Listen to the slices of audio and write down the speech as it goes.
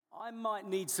I might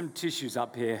need some tissues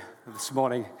up here this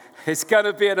morning. It's going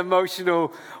to be an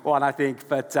emotional one, I think,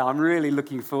 but I'm really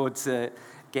looking forward to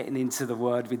getting into the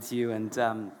Word with you.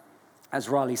 And as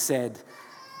Riley said,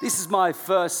 this is my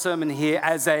first sermon here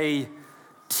as a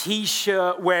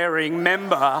T-shirt wearing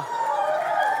member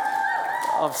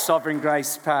of Sovereign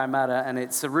Grace Parramatta, and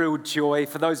it's a real joy.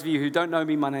 For those of you who don't know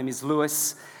me, my name is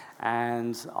Lewis,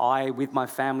 and I, with my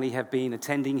family, have been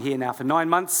attending here now for 9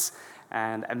 months,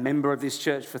 and a member of this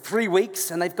church for 3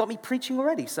 weeks, and they've got me preaching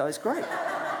already, so it's great.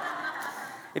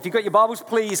 If you've got your Bibles,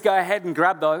 please go ahead and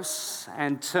grab those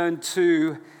and turn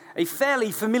to a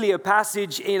fairly familiar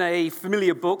passage in a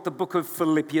familiar book, the book of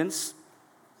Philippians.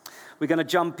 We're going to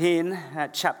jump in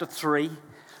at chapter 3.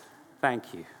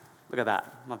 Thank you. Look at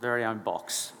that, my very own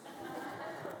box.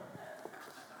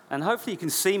 And hopefully you can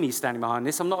see me standing behind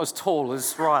this. I'm not as tall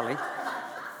as Riley.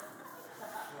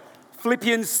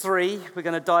 Philippians 3, we're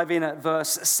going to dive in at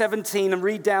verse 17 and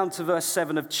read down to verse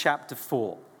 7 of chapter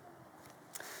 4.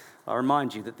 I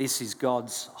remind you that this is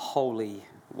God's holy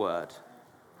word.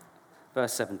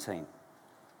 Verse 17.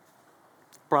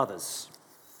 Brothers,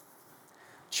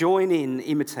 join in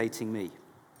imitating me,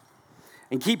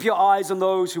 and keep your eyes on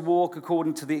those who walk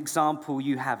according to the example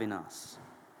you have in us.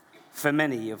 For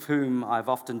many of whom I've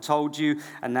often told you,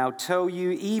 and now tell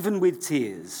you even with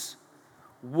tears,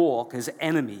 walk as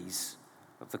enemies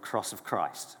of the cross of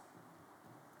Christ.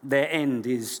 Their end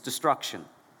is destruction.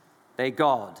 Their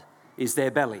God is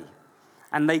their belly,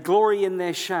 and they glory in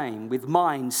their shame with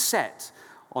minds set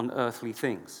on earthly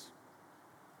things.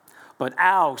 But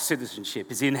our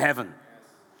citizenship is in heaven,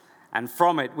 and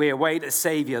from it we await a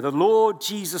Savior, the Lord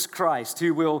Jesus Christ,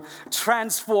 who will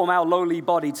transform our lowly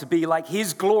body to be like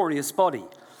his glorious body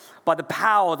by the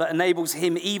power that enables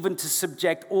him even to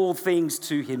subject all things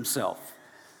to himself.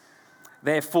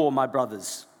 Therefore, my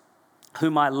brothers,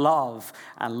 whom I love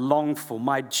and long for,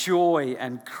 my joy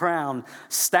and crown,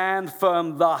 stand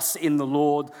firm thus in the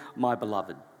Lord, my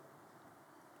beloved.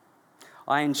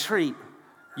 I entreat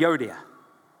Yodia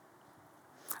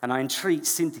and I entreat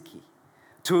Syntyche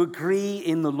to agree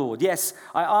in the Lord. Yes,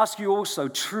 I ask you also,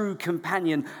 true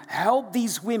companion, help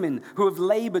these women who have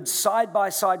labored side by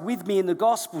side with me in the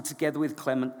gospel together with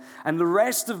Clement and the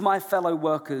rest of my fellow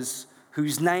workers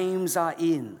whose names are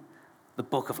in the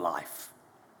book of life.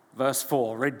 Verse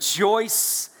 4,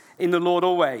 rejoice in the Lord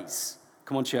always.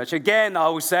 Come on, church. Again, I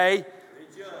will say,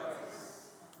 rejoice.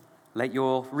 Let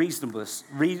your reasonableness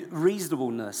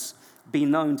be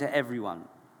known to everyone.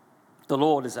 The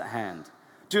Lord is at hand.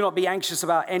 Do not be anxious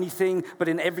about anything, but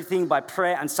in everything by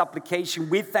prayer and supplication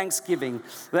with thanksgiving,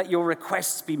 let your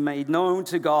requests be made known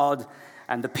to God,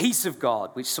 and the peace of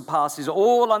God, which surpasses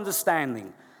all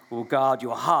understanding, will guard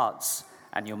your hearts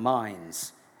and your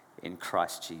minds in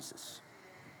Christ Jesus.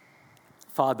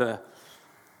 Father,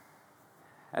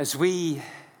 as we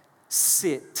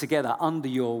sit together under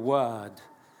your word,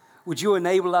 would you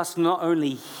enable us to not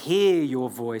only hear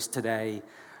your voice today,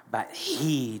 but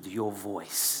heed your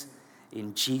voice.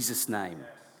 In Jesus' name,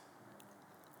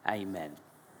 amen.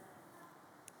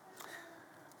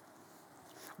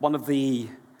 One of the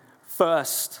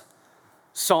first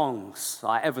songs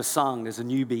I ever sung as a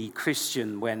newbie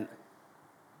Christian went,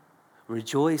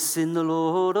 rejoice in the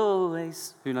Lord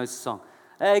always. Who knows the song?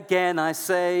 Again I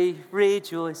say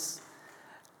rejoice.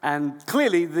 And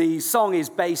clearly the song is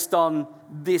based on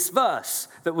this verse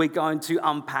that we're going to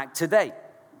unpack today.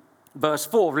 Verse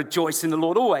 4, rejoice in the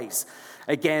Lord always.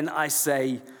 Again I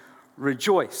say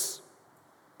rejoice.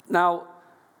 Now,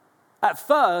 at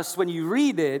first when you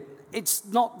read it, it's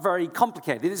not very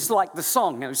complicated. It's like the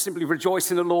song, simply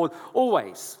rejoice in the Lord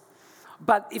always.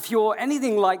 But if you're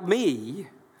anything like me,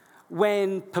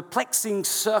 when perplexing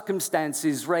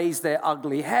circumstances raise their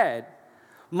ugly head,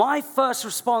 my first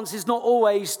response is not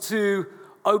always to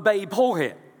obey Paul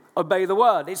here, obey the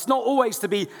word. It's not always to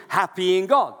be happy in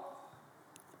God.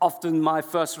 Often my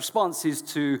first response is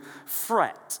to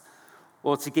fret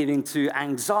or to get into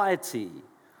anxiety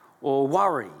or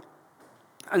worry.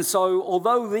 And so,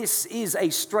 although this is a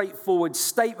straightforward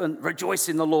statement, rejoice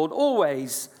in the Lord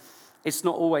always, it's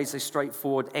not always a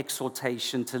straightforward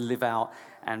exhortation to live out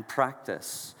and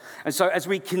practice. And so as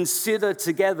we consider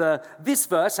together this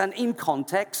verse, and in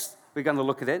context, we're going to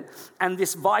look at it, and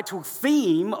this vital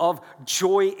theme of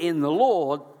joy in the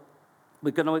Lord, we're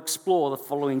going to explore the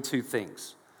following two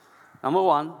things. Number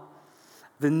one,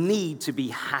 the need to be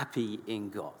happy in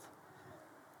God.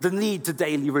 The need to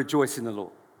daily rejoice in the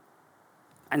Lord.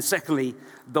 And secondly,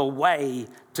 the way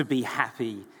to be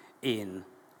happy in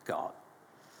God.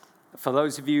 For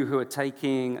those of you who are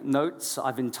taking notes,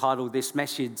 I've entitled this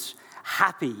message,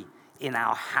 Happy in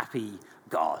Our Happy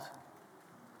God.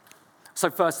 So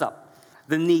first up,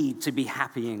 the need to be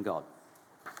happy in God.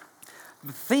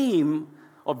 The theme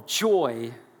of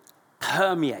joy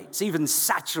permeates, even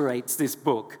saturates this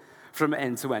book from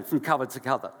end to end, from cover to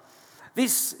cover.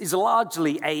 This is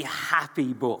largely a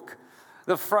happy book.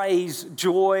 The phrase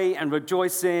joy and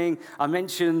rejoicing are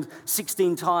mentioned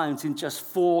 16 times in just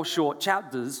 4 short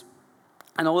chapters.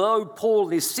 And although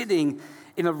Paul is sitting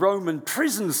in a Roman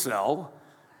prison cell,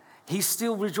 he's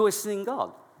still rejoicing in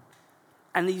God.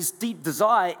 And his deep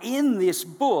desire in this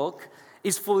book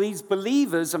is for these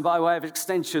believers, and by way of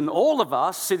extension, all of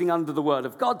us sitting under the word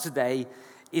of God today,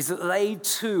 is that they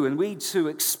too, and we too,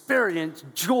 experience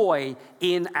joy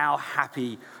in our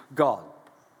happy God.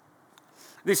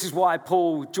 This is why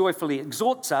Paul joyfully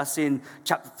exhorts us in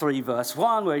chapter 3, verse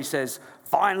 1, where he says,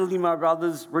 "Finally, my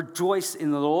brothers, rejoice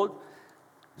in the Lord."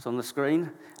 It's on the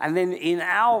screen. And then in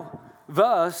our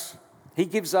verse, he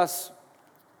gives us,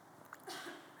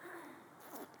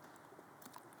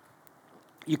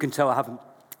 you can tell I haven't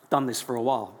done this for a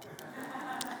while.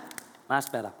 That's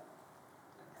better.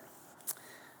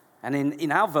 And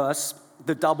in our verse,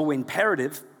 the double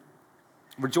imperative,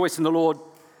 rejoice in the Lord,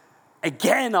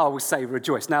 again I will say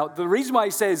rejoice. Now, the reason why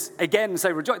he says again and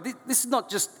say rejoice, this is not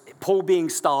just Paul being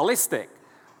stylistic.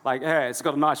 Like, hey, it's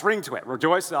got a nice ring to it.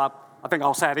 Rejoice, I think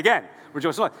I'll say it again.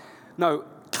 Rejoice in the Lord. No,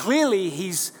 clearly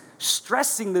he's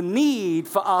stressing the need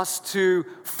for us to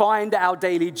find our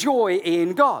daily joy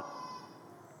in God.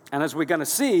 And as we're going to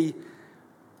see,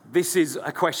 this is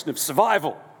a question of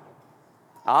survival.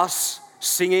 Us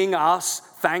singing, us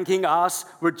thanking, us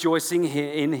rejoicing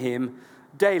in him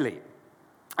daily.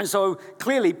 And so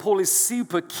clearly Paul is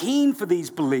super keen for these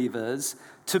believers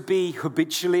to be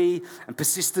habitually and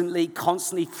persistently,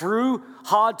 constantly, through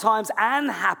hard times and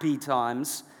happy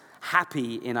times,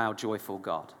 happy in our joyful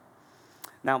God.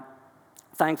 Now,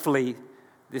 thankfully,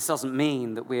 this doesn't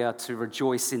mean that we are to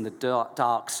rejoice in the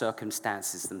dark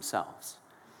circumstances themselves.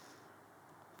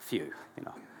 Few,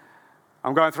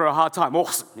 I'm going through a hard time.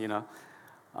 Awesome,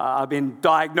 I've been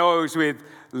diagnosed with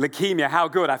leukemia. How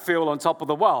good. I feel on top of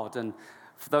the world. And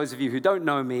for those of you who don't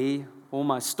know me or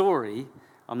my story,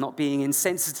 I'm not being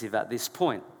insensitive at this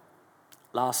point.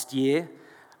 Last year,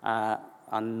 I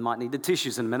might need the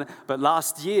tissues in a minute, but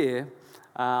last year,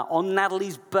 on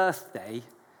Natalie's birthday,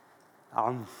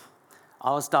 I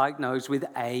was diagnosed with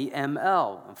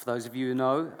AML. And for those of you who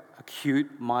know,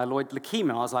 acute myeloid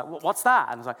leukemia. I was like, what's that?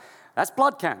 And I was like, that's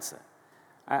blood cancer.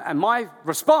 And my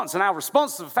response, and our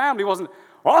response to the family wasn't,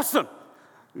 awesome,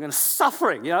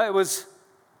 suffering. It was,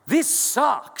 this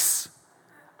sucks.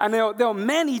 And there were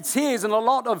many tears and a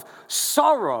lot of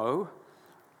sorrow,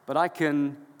 but I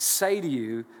can say to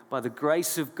you, by the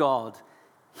grace of God,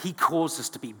 he caused us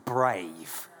to be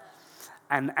brave.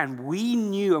 And we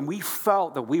knew and we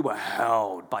felt that we were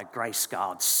held by grace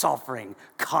God's sovereign,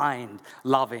 kind,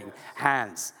 loving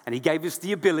hands. And he gave us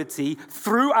the ability,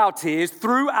 through our tears,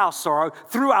 through our sorrow,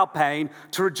 through our pain,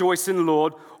 to rejoice in the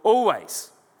Lord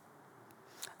always.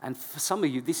 And for some of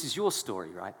you, this is your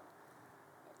story, right?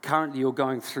 Currently, you're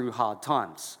going through hard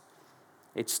times.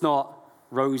 It's not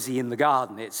rosy in the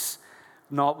garden. It's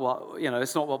not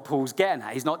what Paul's getting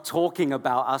at. He's not talking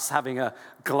about us having a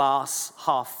glass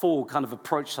half full kind of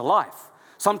approach to life.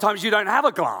 Sometimes you don't have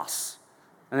a glass,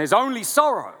 and there's only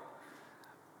sorrow.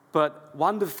 But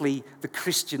wonderfully, the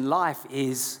Christian life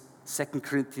is 2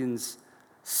 Corinthians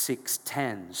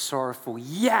 6:10, sorrowful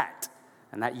yet,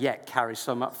 and that yet carries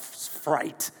so much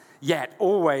freight, yet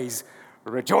always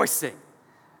rejoicing.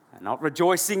 Not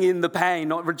rejoicing in the pain,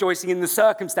 not rejoicing in the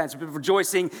circumstances, but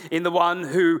rejoicing in the one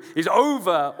who is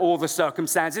over all the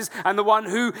circumstances and the one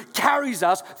who carries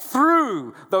us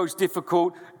through those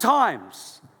difficult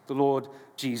times, the Lord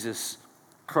Jesus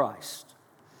Christ.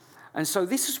 And so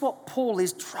this is what Paul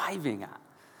is driving at.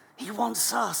 He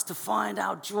wants us to find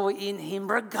our joy in him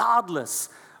regardless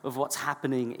of what's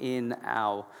happening in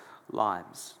our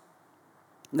lives.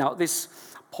 Now, at this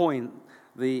point,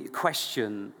 the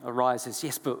question arises,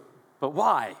 yes, but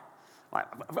why?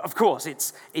 Of course,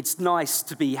 it's nice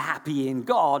to be happy in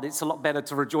God. It's a lot better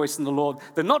to rejoice in the Lord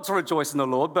than not to rejoice in the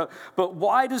Lord. But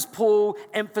why does Paul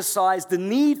emphasize the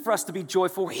need for us to be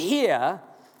joyful here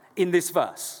in this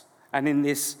verse and in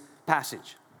this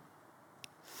passage?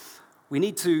 We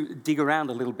need to dig around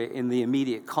a little bit in the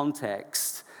immediate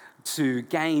context to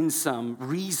gain some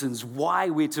reasons why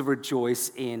we're to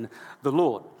rejoice in the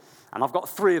Lord. And I've got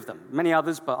 3 of them, many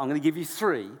others, but I'm going to give you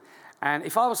 3. And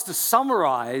if I was to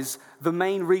summarize the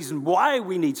main reason why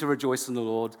we need to rejoice in the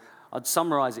Lord, I'd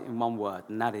summarize it in one word,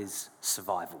 and that is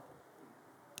survival.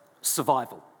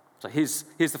 Survival. So here's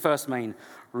the first main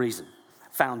reason,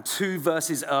 found 2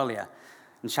 verses earlier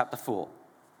in chapter 4.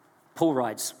 Paul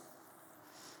writes,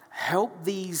 help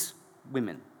these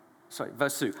women. Sorry,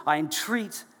 verse 2. I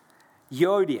entreat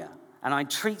Euodia and I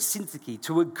entreat Syntyche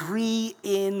to agree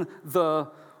in the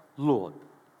Lord.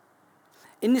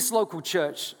 In this local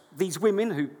church, these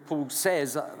women who Paul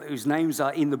says, whose names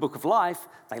are in the book of life,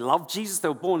 they loved Jesus, they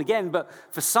were born again, but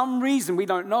for some reason, we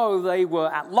don't know, they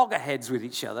were at loggerheads with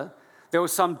each other. There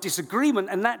was some disagreement,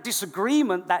 and that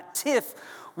disagreement, that tiff,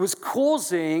 was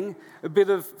causing a bit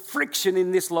of friction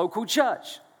in this local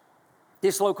church.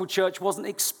 This local church wasn't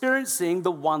experiencing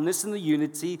the oneness and the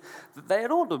unity that they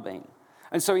had ought to have been.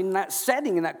 And so in that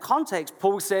setting, in that context,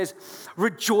 Paul says,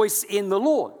 rejoice in the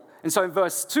Lord. And so in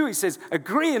verse 2, he says,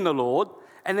 agree in the Lord.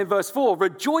 And in verse 4,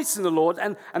 rejoice in the Lord.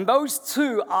 And those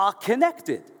two are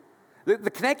connected.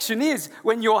 The connection is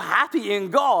when you're happy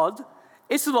in God,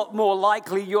 it's a lot more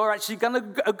likely you're actually going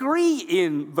to agree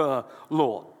in the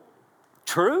Lord.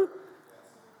 True?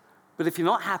 But if you're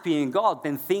not happy in God,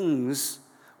 then things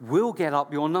will get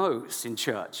up your nose in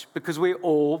church because we're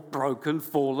all broken,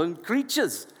 fallen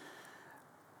creatures.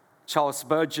 Charles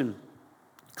Spurgeon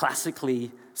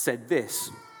classically said this: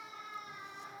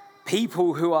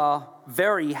 people who are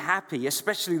very happy,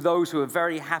 especially those who are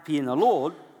very happy in the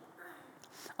Lord,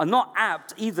 are not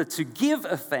apt either to give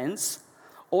offense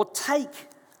or take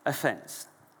offense.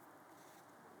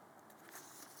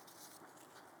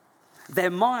 Their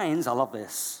minds, I love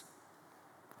this,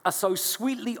 are so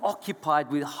sweetly occupied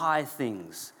with high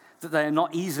things that they are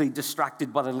not easily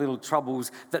distracted by the little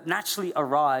troubles that naturally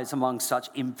arise among such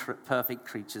imperfect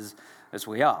creatures as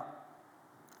we are.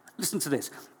 Listen to this.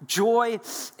 Joy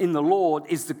in the Lord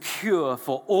is the cure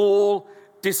for all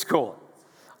discord.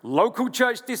 Local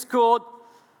church discord,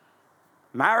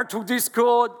 marital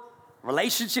discord,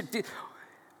 relationship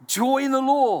joy in the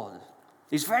Lord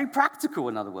is very practical,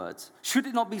 in other words. Should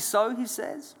it not be so, he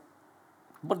says?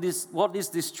 What is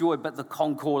this joy but the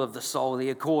concord of the soul, the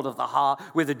accord of the heart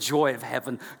with the joy of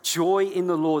heaven? Joy in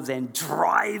the Lord then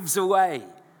drives away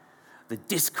the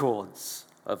discords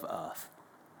of earth.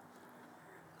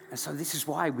 And so this is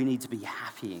why we need to be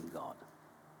happy in God.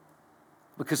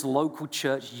 Because local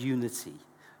church unity,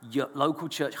 local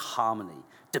church harmony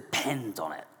depend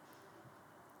on it.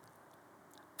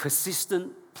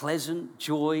 Persistent, pleasant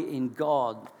joy in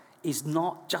God is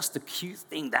not just a cute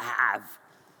thing to have.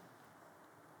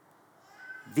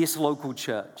 This local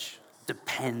church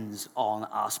depends on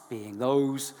us being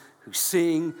those who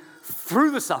sing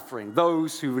through the suffering,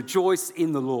 those who rejoice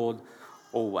in the Lord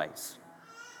always.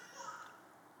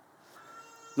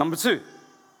 Number 2,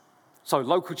 so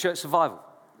local church survival.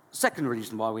 Second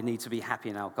reason why we need to be happy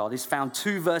in our God is found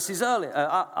 2 verses earlier,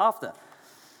 after,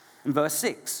 in verse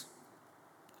 6.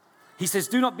 He says,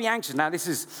 do not be anxious. Now, this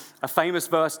is a famous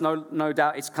verse, no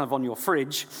doubt it's kind of on your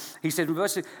fridge. He said in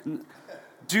verse 6,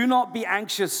 do not be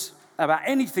anxious about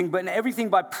anything, but in everything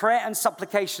by prayer and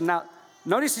supplication. Now,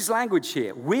 notice his language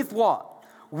here. With what?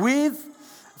 With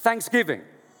thanksgiving.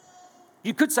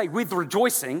 You could say with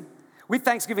rejoicing. With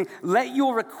thanksgiving, let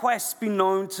your requests be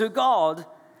known to God.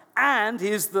 And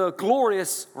here's the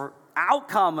glorious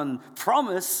outcome and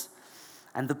promise.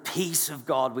 And the peace of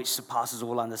God, which surpasses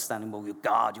all understanding, will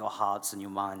guard your hearts and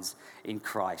your minds in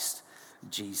Christ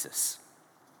Jesus.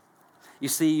 You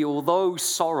see, although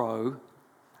sorrow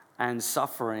and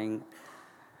suffering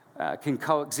can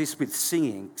coexist with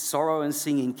singing, sorrow and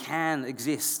singing can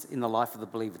exist in the life of the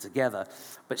believer together,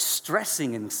 but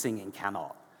stressing and singing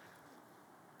cannot.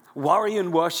 Worry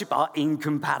and worship are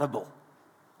incompatible.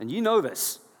 And you know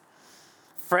this.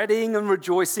 Fretting and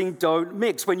rejoicing don't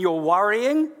mix. When you're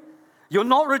worrying, you're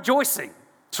not rejoicing.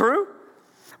 True?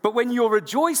 But when you're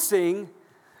rejoicing,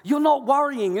 you're not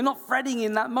worrying. You're not fretting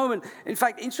in that moment. In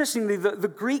fact, interestingly, the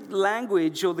Greek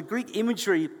language or the Greek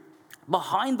imagery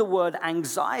behind the word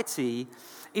anxiety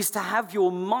is to have your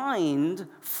mind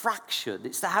fractured.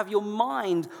 It's to have your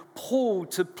mind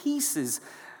pulled to pieces.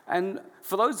 And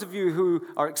for those of you who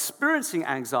are experiencing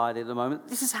anxiety at the moment,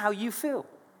 this is how you feel.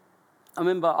 I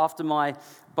remember after my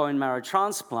bone marrow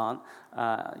transplant,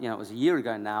 it was a year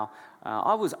ago now,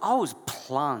 I was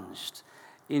plunged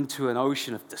into an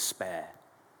ocean of despair.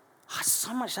 I had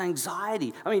so much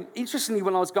anxiety. I mean, interestingly,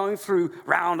 when I was going through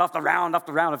round after round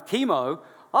after round of chemo,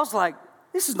 I was like,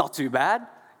 this is not too bad,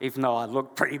 even though I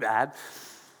looked pretty bad.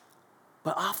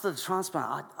 But after the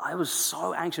transplant, I was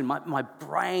so anxious. My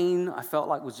brain, I felt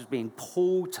like, was just being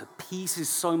pulled to pieces.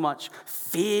 So much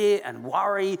fear and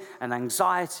worry and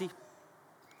anxiety.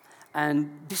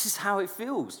 And this is how it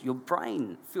feels. Your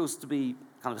brain feels to be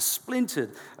kind of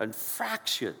splintered and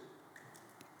fractured.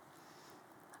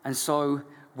 And so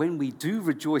when we do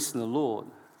rejoice in the Lord,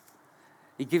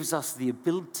 it gives us the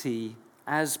ability,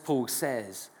 as Paul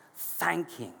says,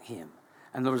 thanking him.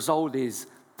 And the result is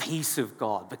peace of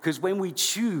God. Because when we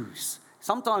choose,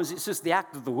 sometimes it's just the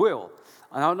act of the will.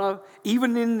 I don't know,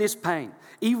 even in this pain,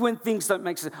 even when things don't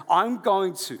make sense, I'm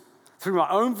going to, through my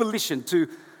own volition, to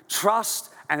trust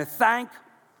and thank.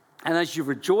 And as you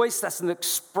rejoice, that's an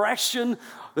expression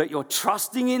that you're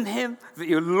trusting in him, that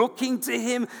you're looking to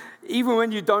him. Even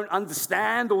when you don't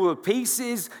understand all the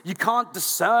pieces, you can't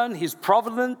discern his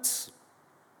providence.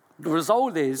 The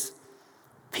result is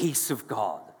peace of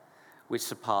God, which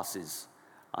surpasses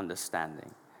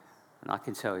understanding. And I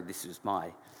can tell you this is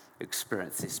my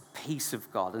experience, this peace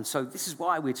of God. And so this is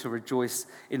why we're to rejoice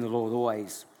in the Lord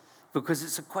always, because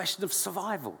it's a question of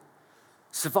survival.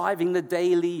 Surviving the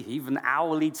daily, even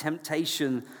hourly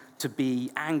temptation to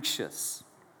be anxious.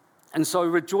 And so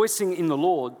rejoicing in the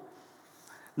Lord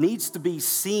needs to be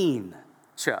seen,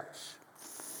 church,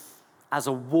 as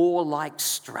a warlike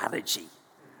strategy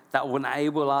that will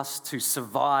enable us to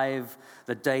survive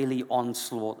the daily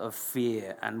onslaught of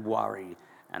fear and worry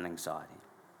and anxiety.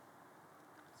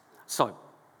 So,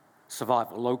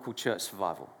 survival, local church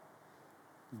survival,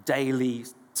 daily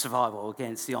survival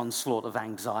against the onslaught of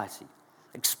anxiety,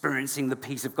 experiencing the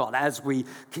peace of God as we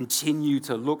continue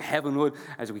to look heavenward,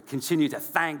 as we continue to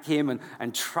thank him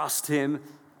and trust him.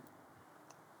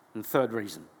 And third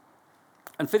reason.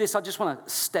 And for this, I just want to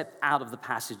step out of the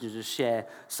passage and just share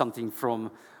something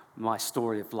from my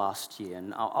story of last year.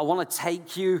 And I want to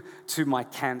take you to my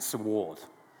cancer ward.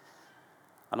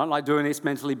 I don't like doing this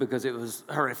mentally because it was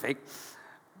horrific,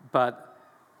 but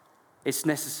it's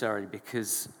necessary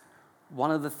because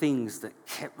one of the things that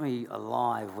kept me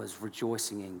alive was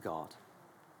rejoicing in God.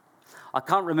 I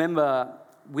can't remember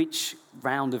which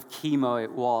round of chemo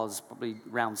it was, probably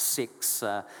round 6.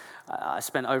 I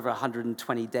spent over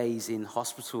 120 days in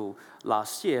hospital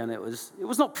last year, and it was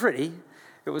not pretty.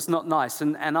 It was not nice.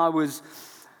 And I was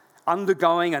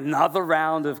undergoing another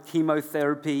round of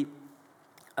chemotherapy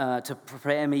to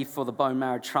prepare me for the bone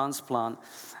marrow transplant.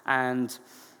 And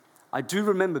I do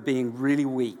remember being really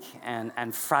weak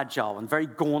and fragile and very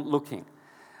gaunt looking.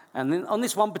 And then on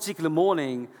this one particular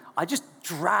morning, I just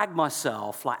dragged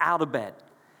myself out of bed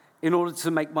in order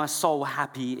to make my soul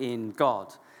happy in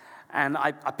God. And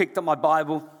I picked up my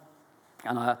Bible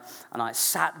and I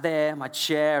sat there in my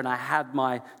chair and I had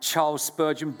my Charles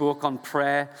Spurgeon book on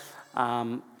prayer.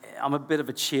 I'm a bit of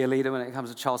a cheerleader when it comes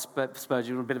to Charles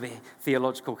Spurgeon, a bit of a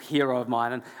theological hero of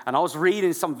mine. And I was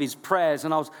reading some of his prayers,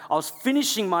 and I was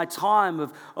finishing my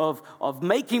time of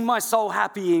making my soul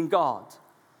happy in God.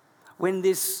 When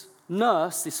this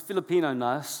nurse, this Filipino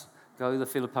nurse, go the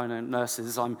Filipino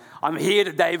nurses, I'm here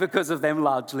today because of them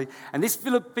largely. And this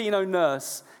Filipino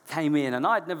nurse came in, and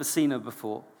I'd never seen her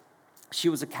before. She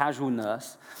was a casual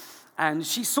nurse, and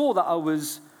she saw that I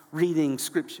was reading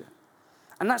scripture.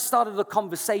 And that started a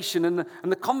conversation, and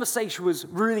the conversation was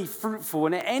really fruitful.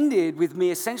 And it ended with me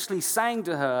essentially saying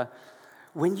to her,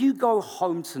 when you go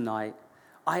home tonight,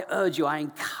 I urge you, I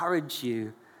encourage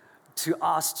you to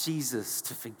ask Jesus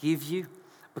to forgive you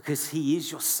because he is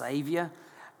your Savior.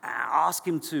 Ask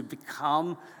him to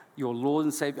become your Lord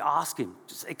and Savior. Ask him,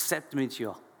 just accept him into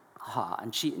your heart.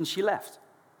 And she left.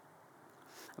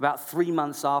 About 3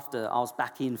 months after, I was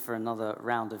back in for another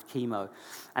round of chemo,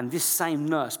 and this same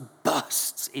nurse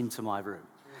bursts into my room.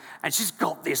 And she's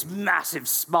got this massive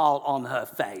smile on her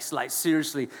face. Like,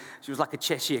 seriously, she was like a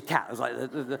Cheshire cat. It was like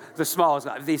the smile was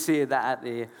like this here, that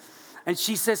there. And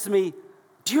she says to me,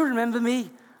 do you remember me?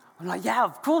 I'm like, yeah,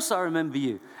 of course I remember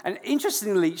you. And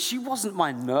interestingly, she wasn't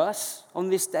my nurse on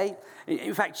this date.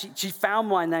 In fact, she found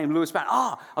my name, Lewis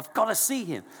Brown. I've got to see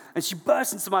him. And she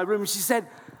burst into my room and she said,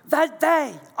 that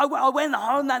day, I went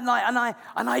home that night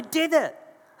and I did it.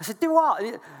 I said, do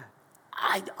what?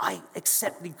 I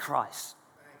accepted Christ.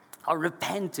 I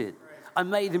repented. I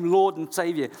made him Lord and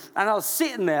Savior. And I was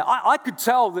sitting there. I could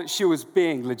tell that she was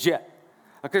being legit.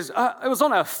 Because it was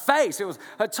on her face. It was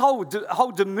her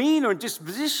whole demeanor and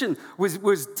disposition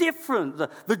was different.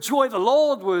 The joy of the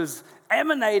Lord was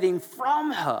emanating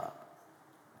from her.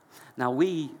 Now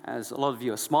we, as a lot of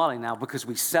you are smiling now because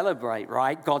we celebrate,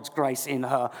 right, God's grace in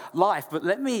her life. But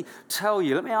let me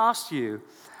ask you,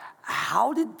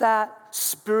 how did that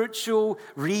spiritual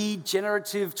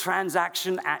regenerative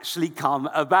transaction actually come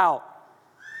about?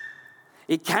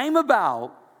 It came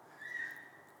about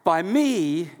by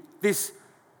me, this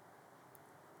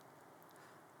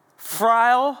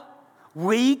frail,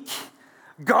 weak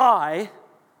guy,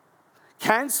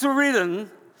 cancer-ridden,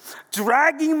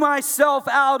 dragging myself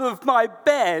out of my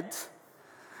bed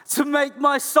to make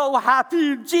my soul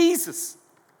happy in Jesus.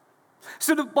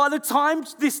 So that by the time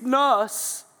this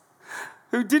nurse,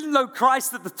 who didn't know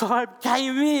Christ at the time,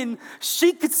 came in,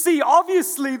 she could see,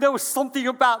 obviously, there was something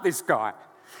about this guy.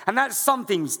 And that's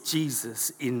something's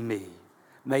Jesus in me,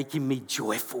 making me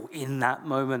joyful in that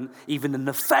moment, even in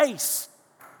the face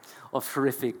of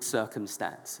horrific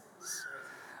circumstances.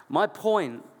 My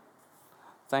point,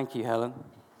 thank you, Helen.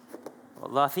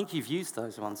 Well, I think you've used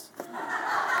those ones.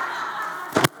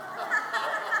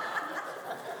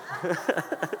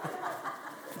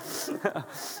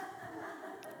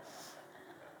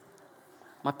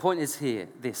 My point is here,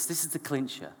 this is the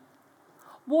clincher.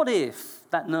 What if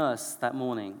that nurse that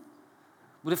morning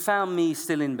would have found me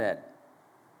still in bed?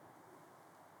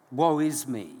 Woe is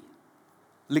me,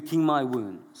 licking my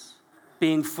wounds,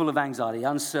 being full of anxiety,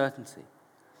 uncertainty.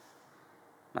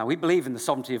 Now, we believe in the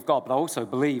sovereignty of God, but I also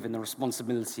believe in the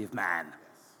responsibility of man.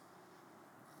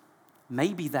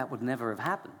 Maybe that would never have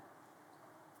happened.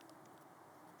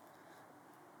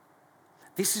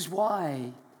 This is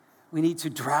why we need to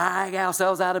drag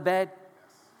ourselves out of bed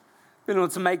in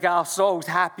order to make our souls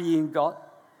happy in God.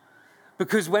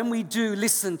 Because when we do,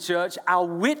 listen, church, our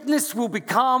witness will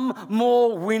become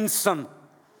more winsome.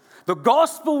 The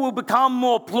gospel will become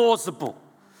more plausible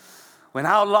when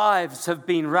our lives have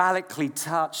been radically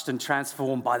touched and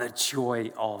transformed by the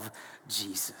joy of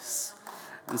Jesus.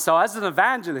 And so as an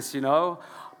evangelist,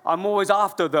 I'm always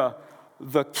after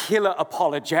the killer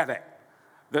apologetic.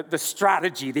 The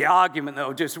strategy, the argument that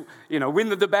will just, win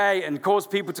the debate and cause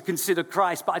people to consider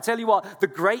Christ. But I tell you what, the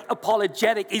great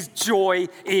apologetic is joy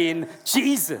in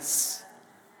Jesus.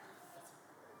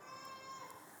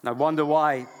 And I wonder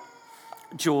why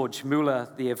George Muller,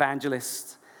 the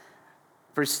evangelist,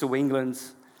 Bristol, England,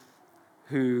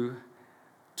 who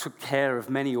took care of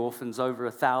many orphans, over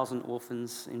 1,000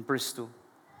 orphans in Bristol,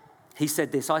 he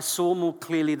said this: I saw more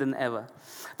clearly than ever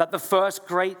that the first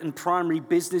great and primary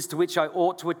business to which I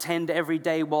ought to attend every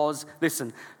day was,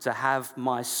 listen, to have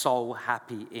my soul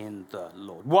happy in the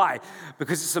Lord. Why?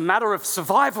 Because it's a matter of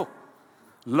survival,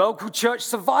 local church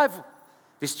survival.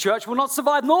 This church will not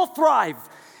survive nor thrive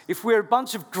if we're a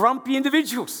bunch of grumpy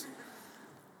individuals.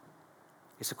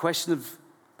 It's a question of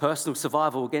personal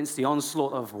survival against the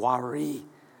onslaught of worry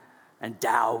and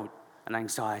doubt and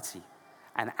anxiety.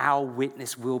 And our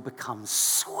witness will become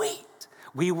sweet.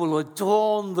 We will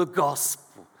adorn the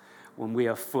gospel when we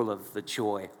are full of the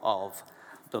joy of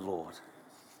the Lord.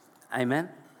 Amen?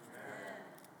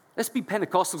 Let's be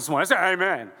Pentecostal this morning. Let's say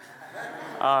amen.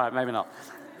 All right, maybe not.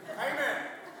 Amen.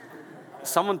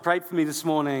 Someone prayed for me this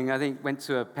morning. I think went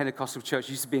to a Pentecostal church.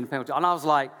 Used to be in Pentecostal. And I was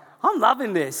like, I'm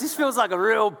loving this. This feels like a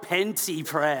real Penty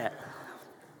prayer.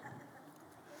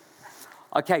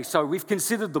 Okay, so we've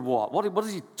considered the what. What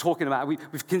is he talking about?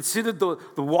 We've considered the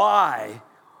why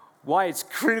it's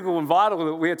critical and vital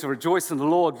that we are to rejoice in the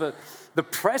Lord. But the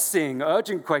pressing,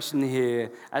 urgent question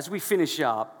here, as we finish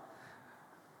up,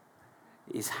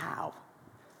 is how?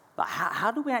 Like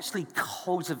how do we actually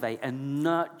cultivate and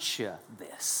nurture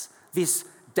this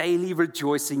daily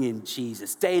rejoicing in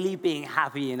Jesus, daily being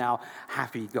happy in our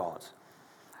happy God?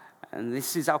 And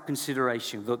this is our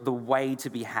consideration, the way to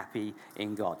be happy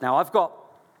in God. Now, I've got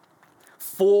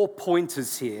 4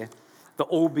 pointers here that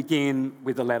all begin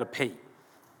with the letter P.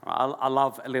 I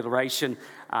love alliteration,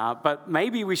 but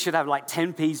maybe we should have like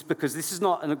 10 Ps because this is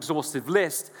not an exhaustive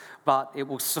list, but it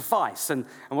will suffice. And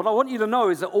what I want you to know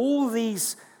is that all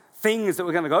these things that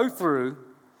we're going to go through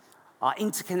are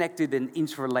interconnected and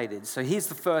interrelated. So here's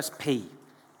the first P.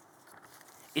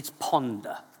 It's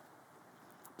ponder.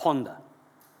 Ponder.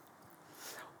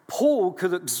 Paul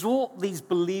could exhort these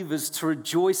believers to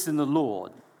rejoice in the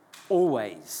Lord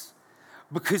always,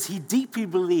 because he deeply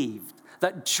believed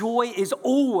that joy is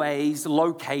always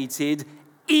located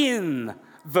in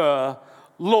the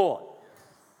Lord.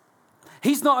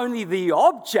 He's not only the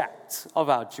object of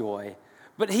our joy,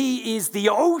 but he is the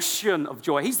ocean of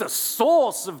joy. He's the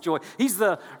source of joy. He's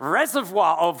the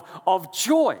reservoir of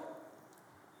joy.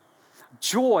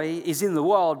 Joy is in the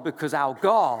world because our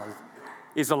God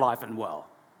is alive and well.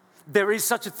 There is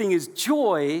such a thing as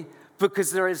joy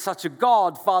because there is such a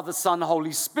God, Father, Son,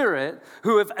 Holy Spirit,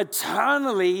 who have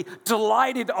eternally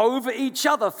delighted over each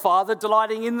other. Father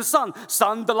delighting in the Son,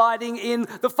 Son delighting in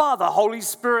the Father, Holy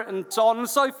Spirit, and so on and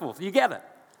so forth. You get it?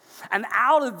 And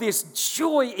out of this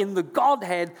joy in the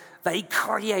Godhead, they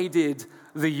created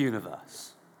the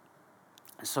universe.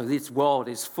 And so this world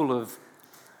is full of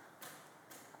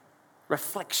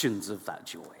reflections of that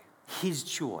joy, his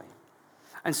joy.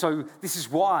 And so this is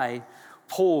why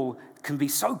Paul can be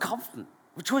so confident,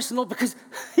 rejoice in the Lord, because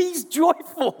he's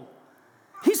joyful.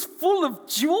 He's full of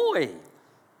joy.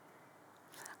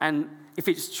 And if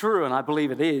it's true, and I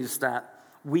believe it is, that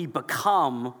we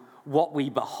become what we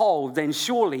behold, then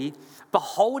surely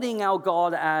beholding our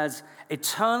God as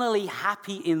eternally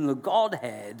happy in the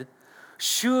Godhead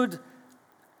should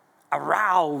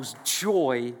arouse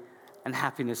joy and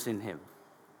happiness in him.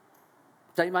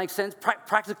 Does that make sense?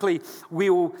 Practically,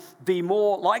 we'll be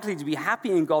more likely to be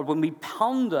happy in God when we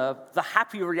ponder the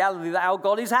happy reality that our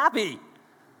God is happy.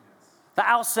 That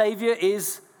our Savior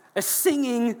is a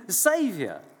singing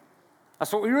Savior.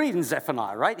 That's what we read in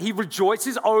Zephaniah, right? He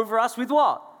rejoices over us with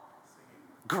what?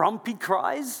 Grumpy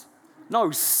cries?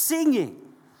 No, singing.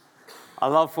 I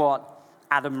love what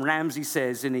Adam Ramsey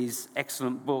says in his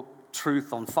excellent book,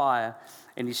 Truth on Fire,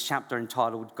 in his chapter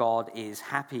entitled, God is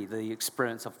Happy, the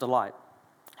Experience of Delight.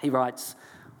 He writes,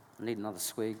 I need another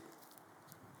swig.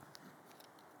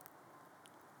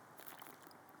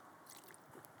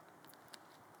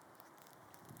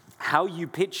 How you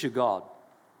picture God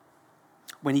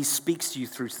when he speaks to you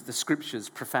through the scriptures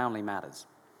profoundly matters.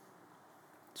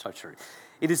 So true.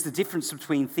 It is the difference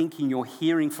between thinking you're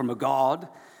hearing from a God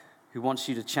who wants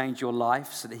you to change your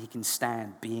life so that he can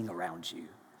stand being around you,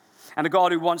 and a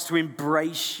God who wants to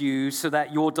embrace you so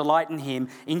that your delight in him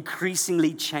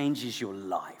increasingly changes your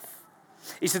life.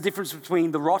 It's the difference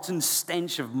between the rotten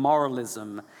stench of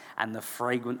moralism and the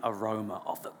fragrant aroma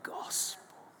of the gospel.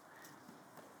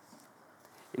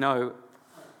 You know,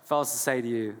 if I was to say to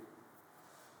you,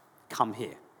 come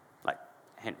here, like,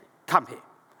 Henry, come here.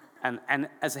 And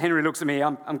as Henry looks at me,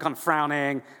 I'm kind of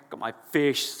frowning, got my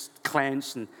fist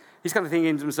clenched, and he's kind of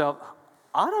thinking to himself,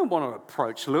 I don't want to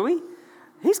approach Louis.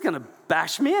 He's going to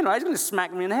bash me in, right? He's going to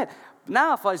smack me in the head.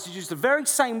 Now, if I use the very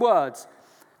same words,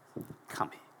 come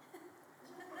here.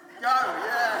 Go,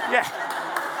 yeah. Yeah.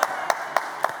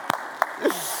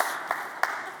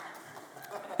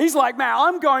 He's like, man,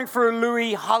 I'm going for a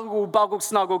Louis huggle, buggle,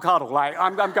 snuggle, cuddle. Like,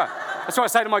 I'm going. That's what I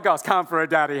say to my girls, come for a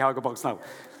daddy, huggle, buggle, snuggle.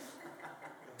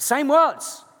 Same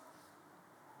words,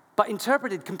 but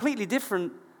interpreted completely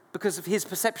different because of his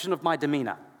perception of my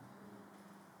demeanor.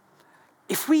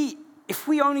 If we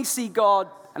only see God,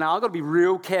 and I've got to be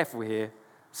real careful here.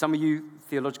 Some of you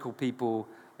theological people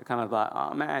are kind of like,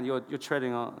 oh man, you're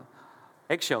treading on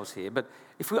eggshells here. But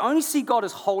if we only see God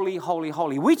as holy, holy,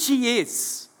 holy, which he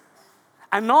is,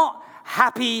 and not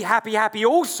happy, happy, happy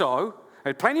also,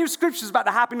 there's plenty of scriptures about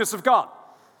the happiness of God.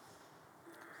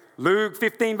 Luke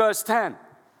 15, verse 10.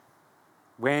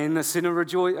 When a sinner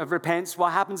repents,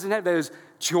 what happens in heaven? There's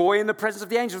joy in the presence of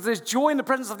the angels. There's joy in the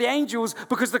presence of the angels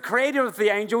because the creator of the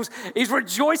angels is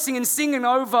rejoicing and singing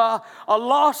over a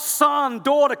lost son,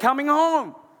 daughter coming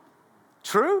home.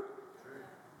 True?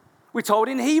 We're told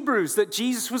in Hebrews that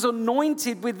Jesus was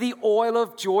anointed with the oil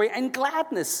of joy and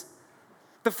gladness.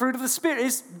 The fruit of the Spirit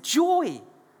is joy.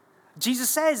 Jesus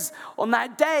says on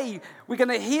that day, we're going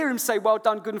to hear him say, well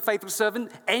done, good and faithful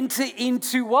servant. Enter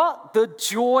into what? The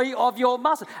joy of your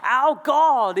master. Our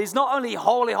God is not only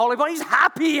holy, holy, but he's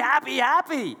happy, happy,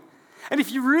 happy. And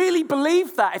if you really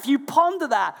believe that, if you ponder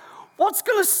that, what's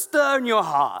going to stir in your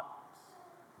heart?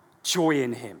 Joy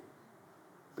in him.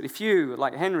 But if you,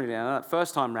 like Henry, that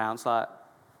first time round, it's like,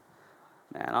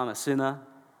 man, I'm a sinner.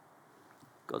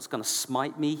 God's going to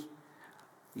smite me.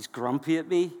 He's grumpy at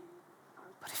me.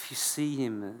 But if you see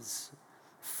him as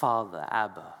Father,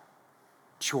 Abba,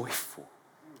 joyful,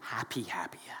 happy,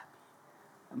 happy, happy.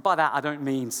 And by that, I don't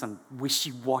mean some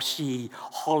wishy-washy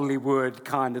Hollywood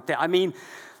kind of thing. I mean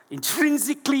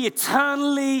intrinsically,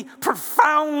 eternally,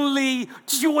 profoundly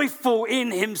joyful in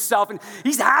himself. And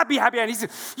he's happy, happy. And he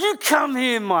says, you come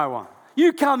here, my one.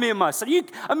 You come here, my son.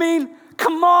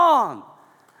 Come on.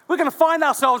 We're going to find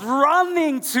ourselves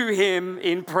running to him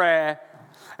in prayer.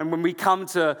 And when we come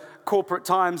to corporate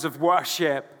times of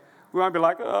worship, we won't be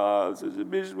like, oh, this is a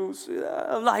miserable sin.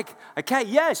 Like, okay,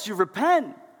 yes, you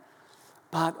repent.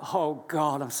 But, oh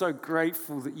God, I'm so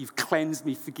grateful that you've cleansed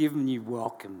me, forgiven me,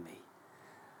 welcomed me.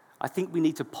 I think we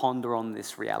need to ponder on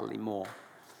this reality more.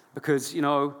 Because, if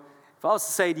I was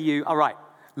to say to you, all right,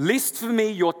 list for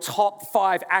me your top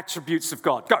 5 attributes of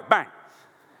God. Go, bang.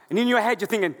 And in your head, you're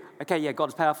thinking, okay, yeah,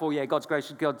 God's powerful. Yeah, God's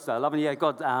gracious. God's loving. Yeah,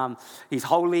 God, he's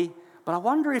holy. But I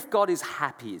wonder if God is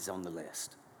happy is on the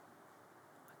list.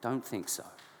 I don't think so.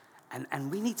 And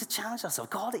we need to challenge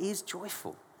ourselves. God is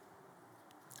joyful.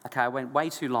 Okay, I went way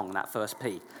too long on that first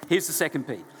P. Here's the second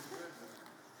P.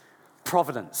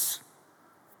 Providence.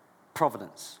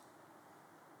 Providence.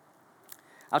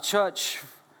 Our church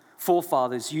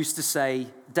forefathers used to say,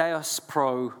 Deus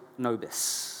pro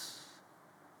nobis,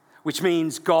 which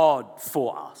means God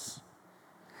for us.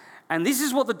 And this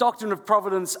is what the doctrine of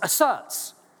providence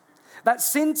asserts. That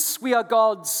since we are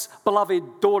God's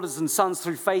beloved daughters and sons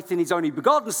through faith in his only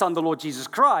begotten Son, the Lord Jesus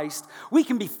Christ, we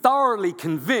can be thoroughly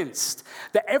convinced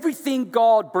that everything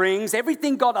God brings,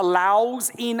 everything God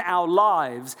allows in our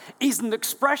lives is an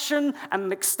expression and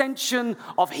an extension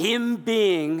of him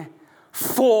being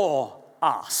for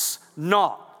us,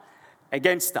 not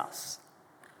against us.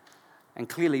 And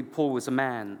clearly, Paul was a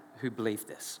man who believed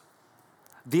this.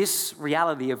 This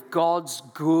reality of God's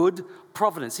good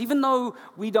providence, even though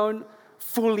we don't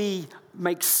fully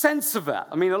make sense of it.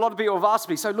 I mean, a lot of people have asked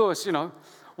me, so Lewis,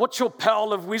 what's your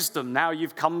pearl of wisdom now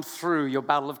you've come through your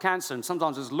battle of cancer? And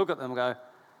sometimes I just look at them and go,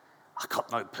 I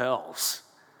got no pearls.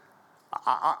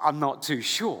 I'm not too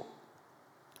sure.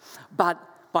 But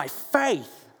by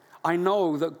faith, I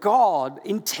know that God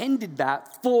intended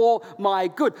that for my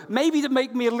good. Maybe to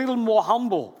make me a little more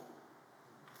humble.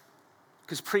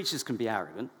 Because preachers can be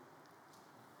arrogant.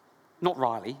 Not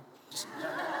Riley.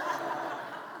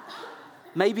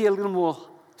 Maybe a little more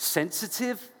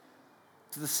sensitive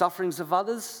to the sufferings of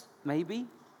others. Maybe.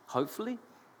 Hopefully.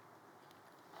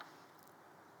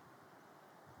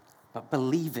 But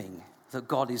believing that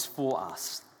God is for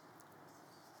us,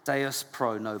 Deus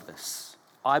pro nobis,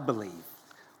 I believe,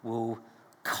 will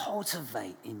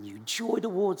cultivate in you joy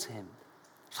towards him.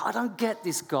 So I don't get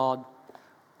this, God,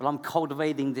 but I'm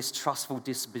cultivating this trustful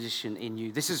disposition in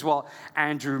you. This is what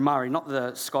Andrew Murray, not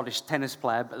the Scottish tennis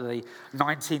player, but the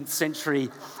 19th century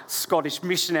Scottish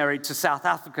missionary to South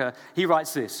Africa, he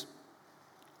writes this.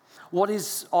 What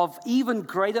is of even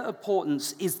greater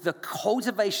importance is the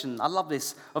cultivation, I love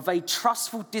this, of a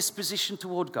trustful disposition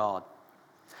toward God.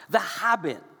 The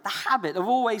habit of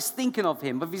always thinking of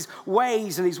him, of his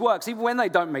ways and his works, even when they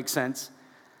don't make sense,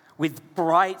 with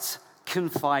bright,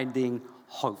 confiding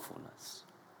hopefulness.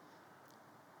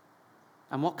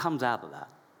 And what comes out of that?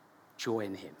 Joy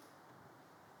in him.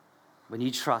 When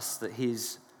you trust that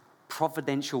his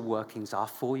providential workings are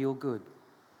for your good.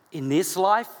 In this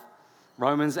life,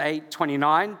 Romans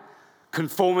 8:29,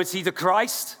 conformity to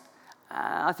Christ.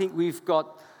 I think we've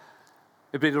got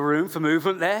a bit of room for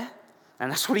movement there.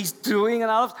 And that's what he's doing in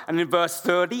our lives. And in verse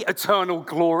 30, eternal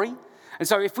glory. And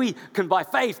so if we can, by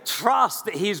faith, trust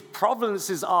that his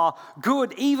providences are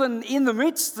good, even in the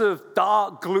midst of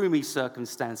dark, gloomy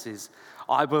circumstances,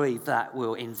 I believe that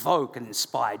will invoke and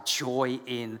inspire joy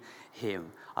in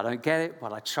him. I don't get it,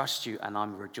 but I trust you and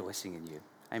I'm rejoicing in you.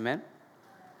 Amen?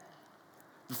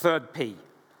 The third P,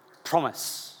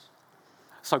 promise.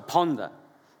 So ponder,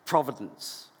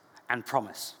 providence, and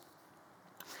promise.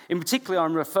 In particular,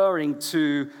 I'm referring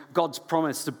to God's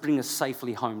promise to bring us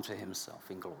safely home to himself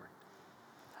in glory.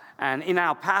 And in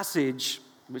our passage,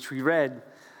 which we read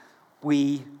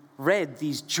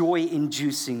these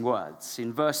joy-inducing words.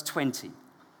 In verse 20,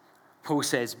 Paul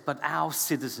says, but our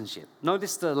citizenship.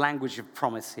 Notice the language of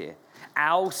promise here.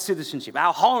 Our citizenship,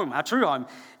 our home, our true home,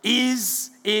 is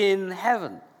in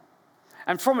heaven.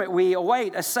 And from it, we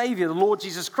await a Savior, the Lord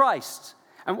Jesus Christ.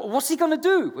 And what's he going to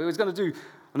do? Well, he's going to do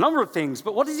a number of things,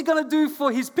 but what is he going to do for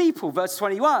his people? Verse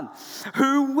 21,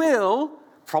 who will,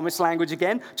 promise language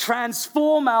again,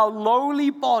 transform our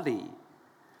lowly body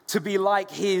to be like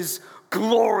his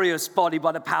glorious body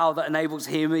by the power that enables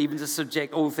him even to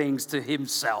subject all things to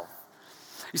himself.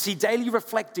 You see, daily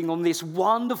reflecting on this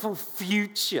wonderful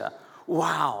future,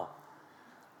 wow,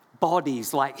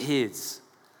 bodies like his,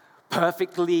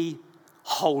 perfectly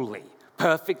holy,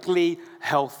 perfectly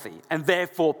healthy, and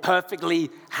therefore perfectly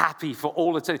happy for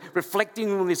all eternity,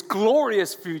 reflecting on this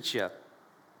glorious future,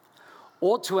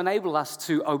 ought to enable us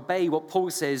to obey what Paul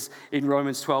says in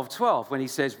Romans 12:12 when he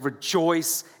says,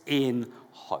 rejoice in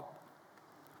hope.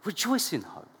 Rejoice in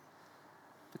hope.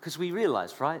 Because we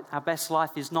realize, right, our best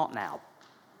life is not now.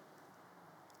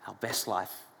 Our best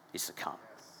life is to come.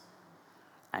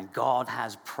 And God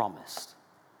has promised.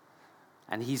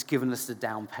 And he's given us the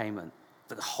down payment,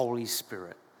 the Holy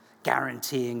Spirit,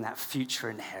 guaranteeing that future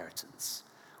inheritance.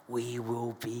 We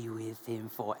will be with him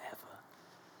forever.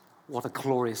 What a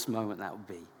glorious moment that will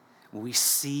be when we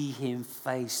see him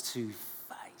face to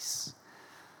face.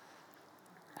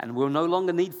 And we'll no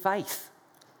longer need faith,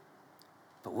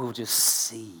 but we'll just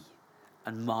see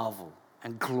and marvel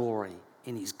and glory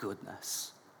in his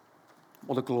goodness.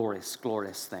 What a glorious,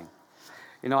 glorious thing.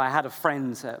 You know, I had a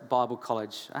friend at Bible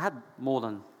college. I had more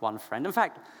than one friend. In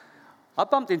fact, I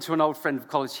bumped into an old friend of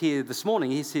college here this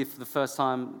morning. He's here for the first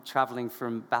time traveling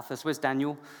from Bathurst. Where's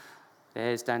Daniel?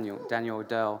 There's Daniel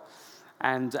Odell.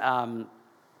 And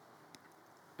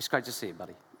it's great to see you,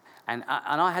 buddy. And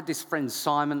I had this friend,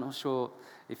 Simon. I'm not sure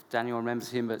if Daniel remembers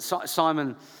him, but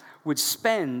Simon would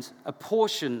spend a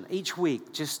portion each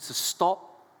week just to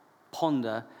stop,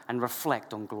 ponder, and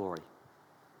reflect on glory.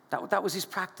 That was his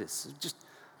practice, just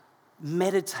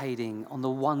meditating on the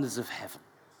wonders of heaven.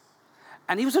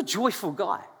 And he was a joyful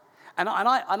guy. And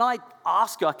I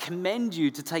ask you, I commend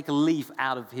you to take a leaf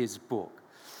out of his book.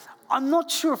 I'm not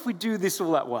sure if we do this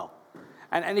all that well.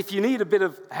 And if you need a bit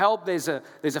of help, there's a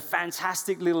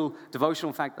fantastic little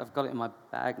devotional. In fact, I've got it in my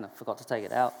bag and I forgot to take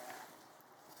it out.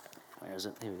 Where is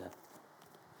it? Here we go.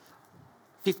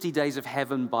 50 Days of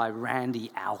Heaven by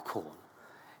Randy Alcorn.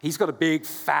 He's got a big,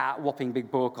 fat, whopping big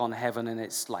book on heaven, and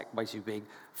it's like way too big.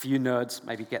 For you nerds,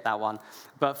 maybe get that one.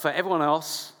 But for everyone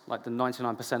else, like the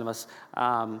 99% of us,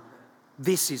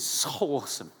 this is so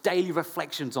awesome. Daily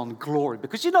reflections on glory.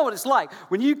 Because you know what it's like.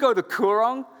 When you go to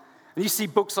Kurong and you see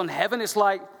books on heaven, it's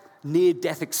like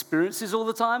near-death experiences all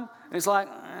the time. And it's like,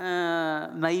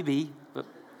 maybe, but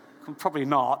probably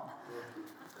not.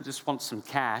 I just want some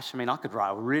cash. I mean, I could write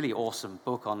a really awesome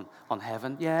book on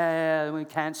heaven. Yeah, when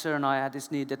cancer and I had this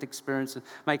near-death experience and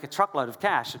make a truckload of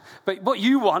cash. But what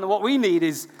you want and what we need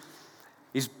is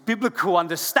biblical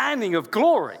understanding of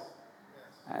glory.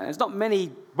 And there's not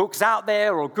many books out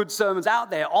there or good sermons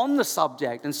out there on the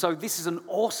subject. And so this is an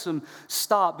awesome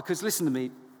start because listen to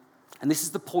me, and this is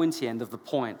the pointy end of the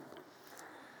point.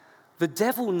 The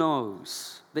devil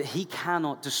knows that he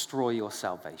cannot destroy your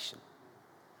salvation.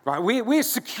 Right? We're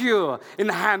secure in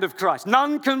the hand of Christ.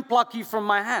 None can pluck you from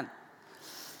my hand.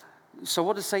 So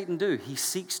what does Satan do? He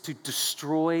seeks to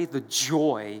destroy the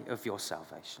joy of your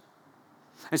salvation.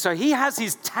 And so he has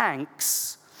his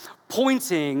tanks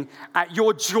pointing at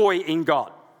your joy in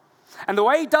God. And the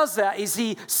way he does that is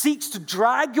he seeks to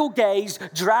drag your gaze,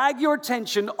 drag your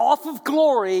attention off of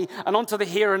glory and onto the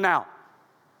here and now.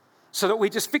 So that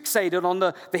we just fixated on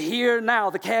the here and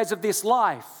now, the cares of this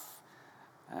life.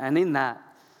 And in that,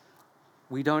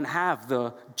 we don't have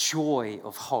the joy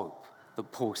of hope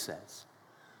that Paul says.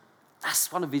 That's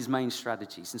one of his main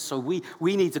strategies. And so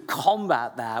we need to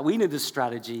combat that. We need a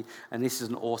strategy, and this is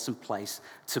an awesome place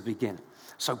to begin.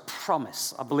 So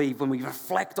promise, I believe when we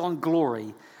reflect on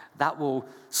glory, that will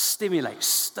stimulate,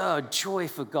 stir joy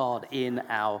for God in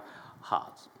our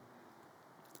hearts.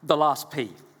 The last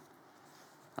P,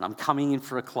 and I'm coming in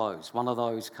for a close, one of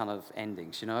those kind of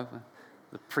endings, you know.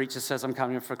 The preacher says, I'm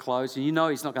coming in for a close, and you know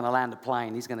he's not going to land a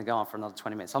plane. He's going to go on for another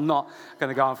 20 minutes. I'm not going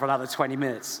to go on for another 20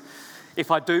 minutes.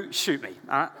 If I do, shoot me,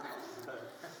 all right?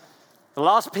 The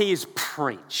last P is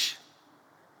preach.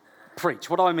 Preach.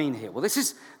 What do I mean here? Well, this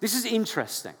is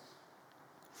interesting.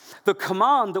 The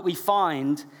command that we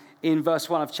find in verse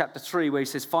 1 of chapter 3, where he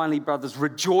says, finally, brothers,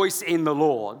 rejoice in the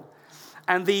Lord.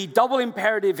 And the double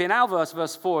imperative in our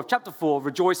verse 4 of chapter 4,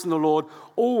 rejoice in the Lord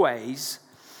always,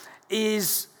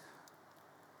 is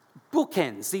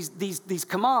bookends. These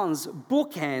commands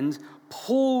bookend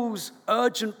Paul's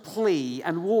urgent plea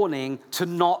and warning to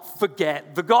not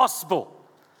forget the gospel.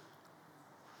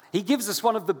 He gives us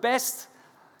one of the best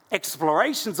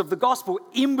explorations of the gospel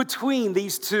in between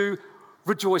these two,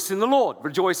 rejoice in the Lord,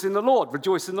 rejoice in the Lord,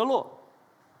 rejoice in the Lord.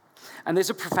 And there's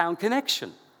a profound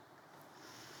connection.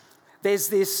 There's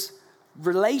this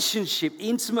relationship,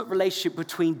 intimate relationship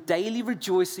between daily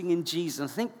rejoicing in Jesus.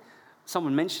 I think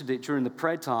someone mentioned it during the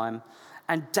prayer time,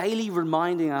 and daily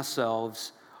reminding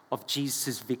ourselves of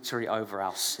Jesus' victory over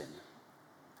our sin.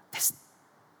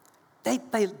 They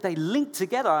link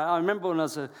together. I remember when I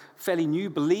was a fairly new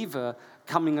believer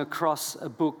coming across a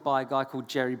book by a guy called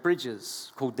Jerry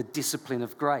Bridges called The Discipline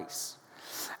of Grace.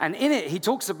 And in it, he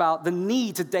talks about the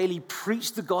need to daily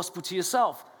preach the gospel to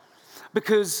yourself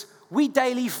because we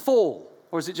daily fall,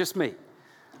 or is it just me?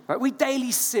 Right? We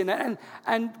daily sin,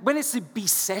 and when it's a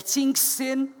besetting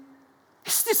sin,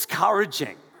 it's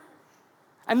discouraging.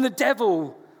 And the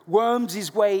devil worms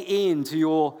his way into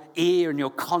your ear and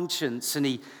your conscience, and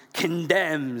he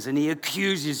condemns and he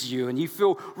accuses you, and you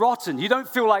feel rotten. You don't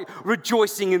feel like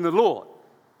rejoicing in the Lord.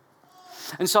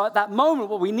 And so at that moment,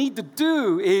 what we need to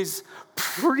do is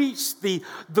preach the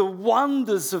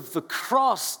wonders of the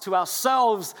cross to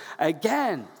ourselves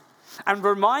again. And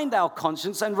remind our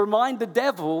conscience and remind the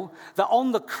devil that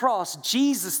on the cross,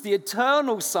 Jesus, the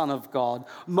eternal Son of God,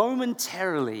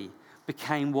 momentarily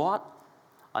became what?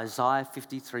 Isaiah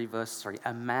 53 verse 3,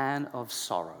 a man of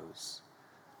sorrows.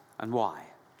 And why?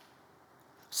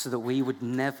 So that we would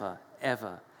never,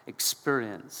 ever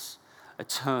experience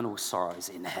eternal sorrows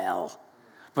in hell,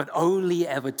 but only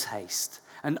ever taste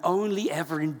and only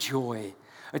ever enjoy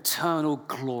eternal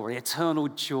glory, eternal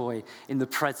joy in the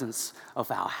presence of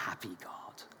our happy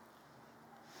God.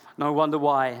 No wonder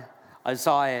why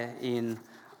Isaiah in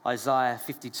Isaiah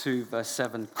 52 verse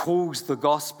 7 calls the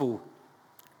gospel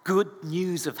good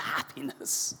news of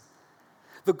happiness.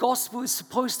 The gospel is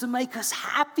supposed to make us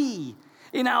happy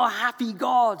in our happy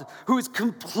God who is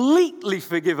completely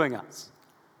forgiving us.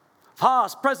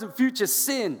 Past, present, future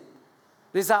sin.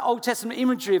 There's that Old Testament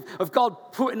imagery of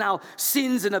God putting our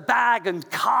sins in a bag and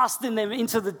casting them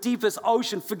into the deepest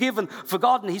ocean, forgiven,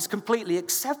 forgotten. He's completely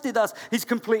accepted us. He's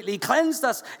completely cleansed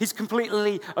us. He's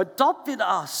completely adopted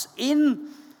us in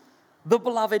the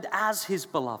beloved as his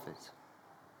beloved.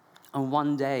 And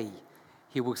one day,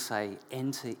 he will say,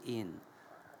 enter in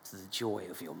to the joy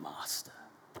of your master.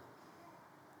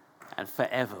 And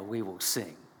forever we will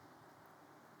sing,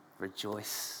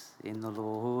 rejoice in the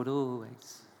Lord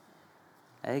always.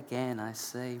 Again I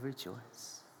say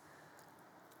rejoice.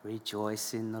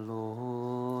 Rejoice in the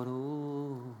Lord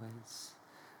always.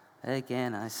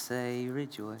 Again I say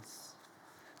rejoice.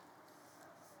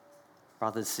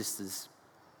 Brothers, sisters,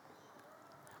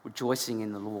 rejoicing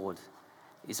in the Lord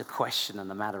is a question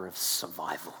and a matter of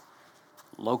survival.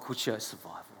 Local church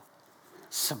survival.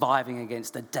 Surviving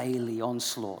against the daily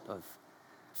onslaught of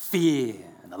fear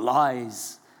and the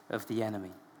lies of the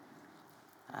enemy.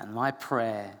 And my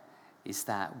prayer is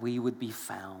that we would be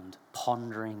found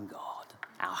pondering God,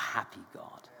 our happy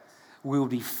God. We will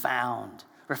be found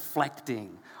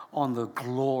reflecting on the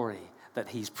glory that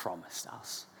he's promised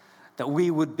us. That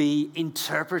we would be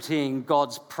interpreting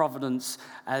God's providence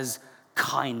as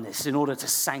kindness in order to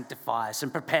sanctify us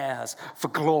and prepare us for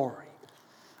glory.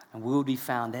 And we will be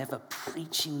found ever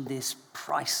preaching this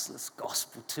priceless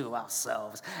gospel to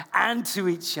ourselves and to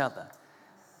each other.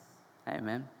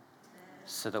 Amen.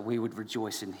 So that we would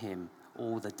rejoice in him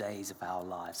all the days of our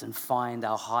lives and find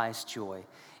our highest joy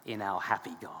in our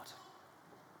happy God.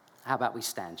 How about we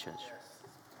stand, church?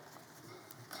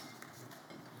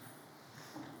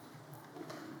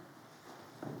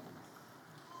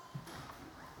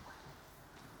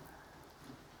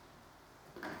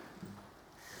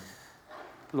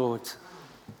 Lord,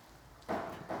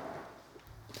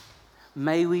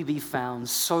 may we be found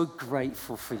so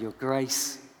grateful for your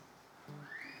grace.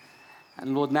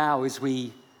 And Lord, now as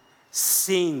we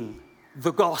sing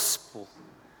the gospel,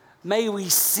 may we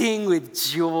sing with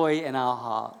joy in our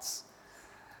hearts.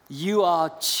 You are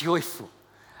joyful.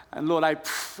 And Lord, I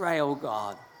pray, oh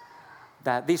God,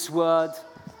 that this word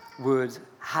would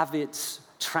have its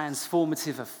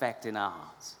transformative effect in our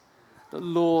hearts. That,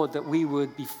 Lord, that we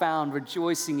would be found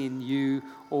rejoicing in you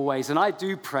always. And I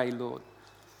do pray, Lord,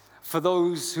 for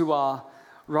those who are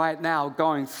right now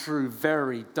going through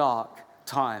very dark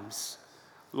times.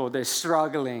 Lord, they're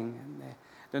struggling. And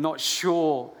they're not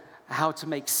sure how to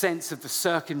make sense of the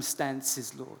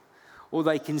circumstances, Lord. All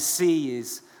they can see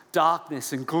is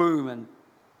darkness and gloom, and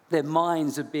their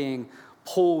minds are being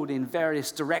pulled in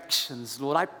various directions.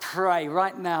 Lord, I pray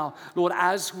right now, Lord,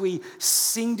 as we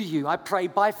sing to you, I pray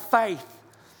by faith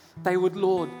they would,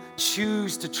 Lord,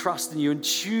 choose to trust in you and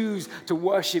choose to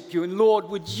worship you. And Lord,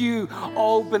 would you,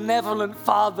 oh benevolent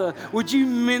Father, would you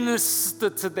minister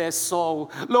to their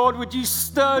soul? Lord, would you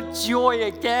stir joy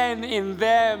again in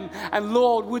them? And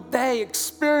Lord, would they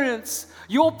experience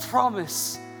your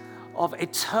promise of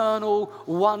eternal,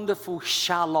 wonderful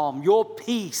shalom, your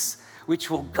peace, which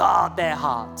will guard their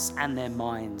hearts and their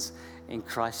minds in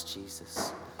Christ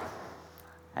Jesus.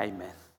 Amen.